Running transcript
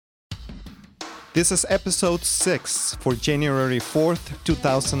This is episode 6 for January 4th,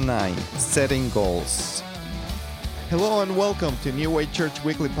 2009, Setting Goals. Hello and welcome to New Way Church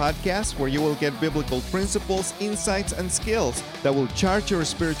Weekly Podcast, where you will get biblical principles, insights, and skills that will charge your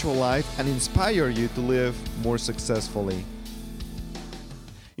spiritual life and inspire you to live more successfully.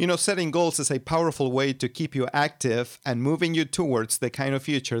 You know, setting goals is a powerful way to keep you active and moving you towards the kind of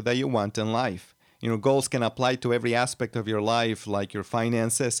future that you want in life. You know, goals can apply to every aspect of your life, like your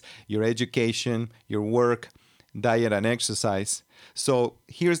finances, your education, your work, diet, and exercise. So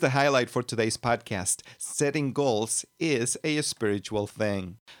here's the highlight for today's podcast. Setting goals is a spiritual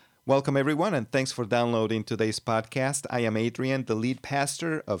thing. Welcome, everyone, and thanks for downloading today's podcast. I am Adrian, the lead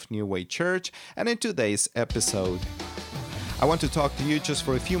pastor of New Way Church, and in today's episode, I want to talk to you just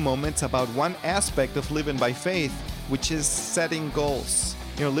for a few moments about one aspect of living by faith, which is setting goals.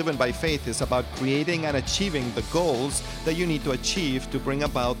 You know, living by faith is about creating and achieving the goals that you need to achieve to bring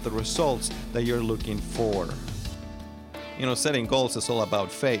about the results that you're looking for. You know, setting goals is all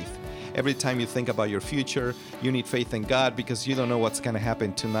about faith. Every time you think about your future, you need faith in God because you don't know what's going to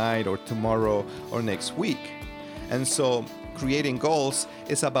happen tonight or tomorrow or next week. And so creating goals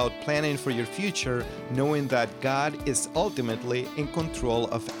is about planning for your future, knowing that God is ultimately in control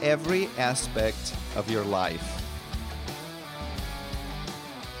of every aspect of your life.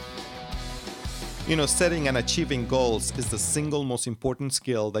 You know, setting and achieving goals is the single most important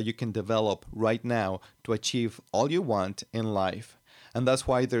skill that you can develop right now to achieve all you want in life. And that's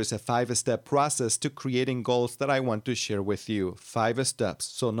why there's a 5-step process to creating goals that I want to share with you. 5 steps.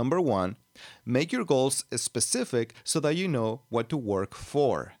 So number 1, make your goals specific so that you know what to work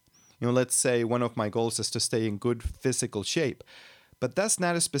for. You know, let's say one of my goals is to stay in good physical shape, but that's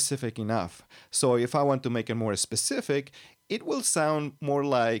not specific enough. So if I want to make it more specific, it will sound more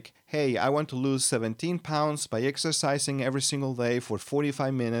like, hey, I want to lose 17 pounds by exercising every single day for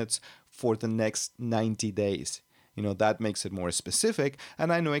 45 minutes for the next 90 days. You know, that makes it more specific,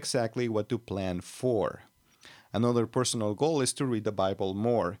 and I know exactly what to plan for. Another personal goal is to read the Bible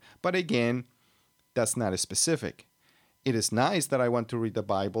more, but again, that's not specific. It is nice that I want to read the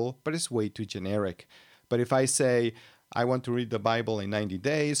Bible, but it's way too generic. But if I say, I want to read the Bible in 90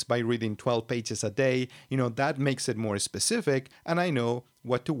 days by reading 12 pages a day, you know, that makes it more specific, and I know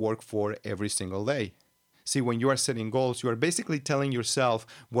what to work for every single day. See, when you are setting goals, you are basically telling yourself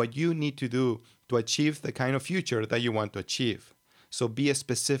what you need to do to achieve the kind of future that you want to achieve. So be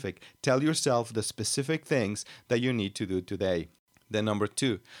specific. Tell yourself the specific things that you need to do today. Then number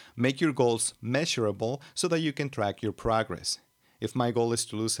 2, make your goals measurable so that you can track your progress. If my goal is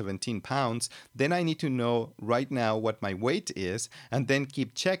to lose 17 pounds, then I need to know right now what my weight is and then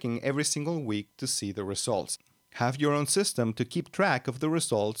keep checking every single week to see the results. Have your own system to keep track of the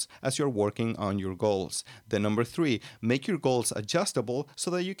results as you're working on your goals. Then number 3, make your goals adjustable so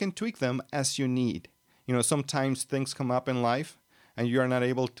that you can tweak them as you need. You know, sometimes things come up in life and you are not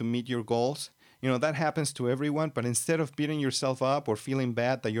able to meet your goals. You know, that happens to everyone, but instead of beating yourself up or feeling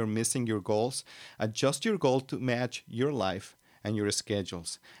bad that you're missing your goals, adjust your goal to match your life and your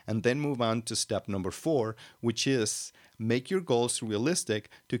schedules. And then move on to step number 4, which is make your goals realistic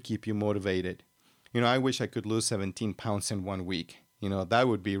to keep you motivated. You know, I wish I could lose 17 pounds in 1 week. You know, that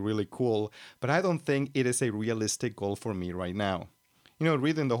would be really cool, but I don't think it is a realistic goal for me right now. You know,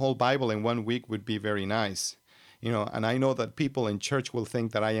 reading the whole Bible in 1 week would be very nice. You know, and I know that people in church will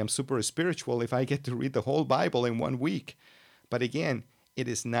think that I am super spiritual if I get to read the whole Bible in 1 week. But again, it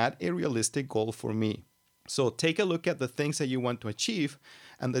is not a realistic goal for me. So take a look at the things that you want to achieve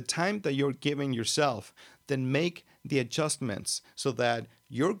and the time that you're giving yourself. Then make the adjustments so that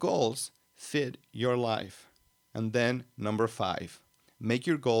your goals fit your life. And then number 5, make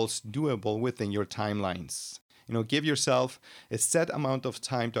your goals doable within your timelines. You know, give yourself a set amount of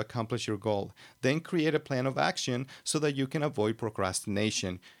time to accomplish your goal. Then create a plan of action so that you can avoid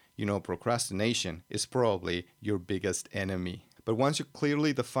procrastination. You know, procrastination is probably your biggest enemy. But once you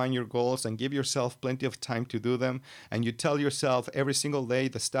clearly define your goals and give yourself plenty of time to do them, and you tell yourself every single day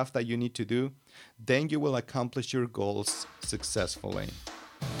the stuff that you need to do, then you will accomplish your goals successfully.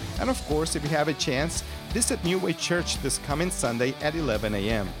 And of course, if you have a chance, visit New Way Church this coming Sunday at 11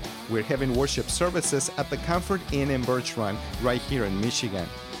 a.m. We're having worship services at the Comfort Inn in Birch Run right here in Michigan.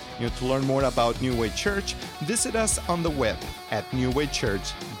 You know, to learn more about New Way Church, visit us on the web at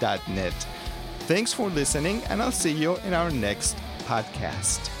newwaychurch.net. Thanks for listening, and I'll see you in our next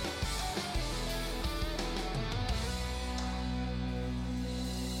podcast.